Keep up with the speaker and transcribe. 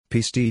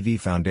Peace TV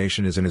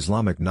Foundation is an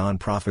Islamic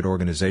non-profit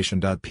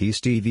organization. Peace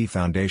TV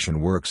Foundation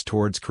works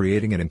towards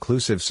creating an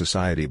inclusive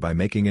society by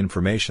making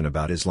information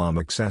about Islam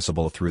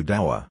accessible through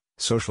dawah,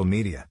 social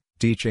media,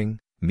 teaching,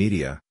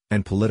 media,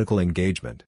 and political engagement.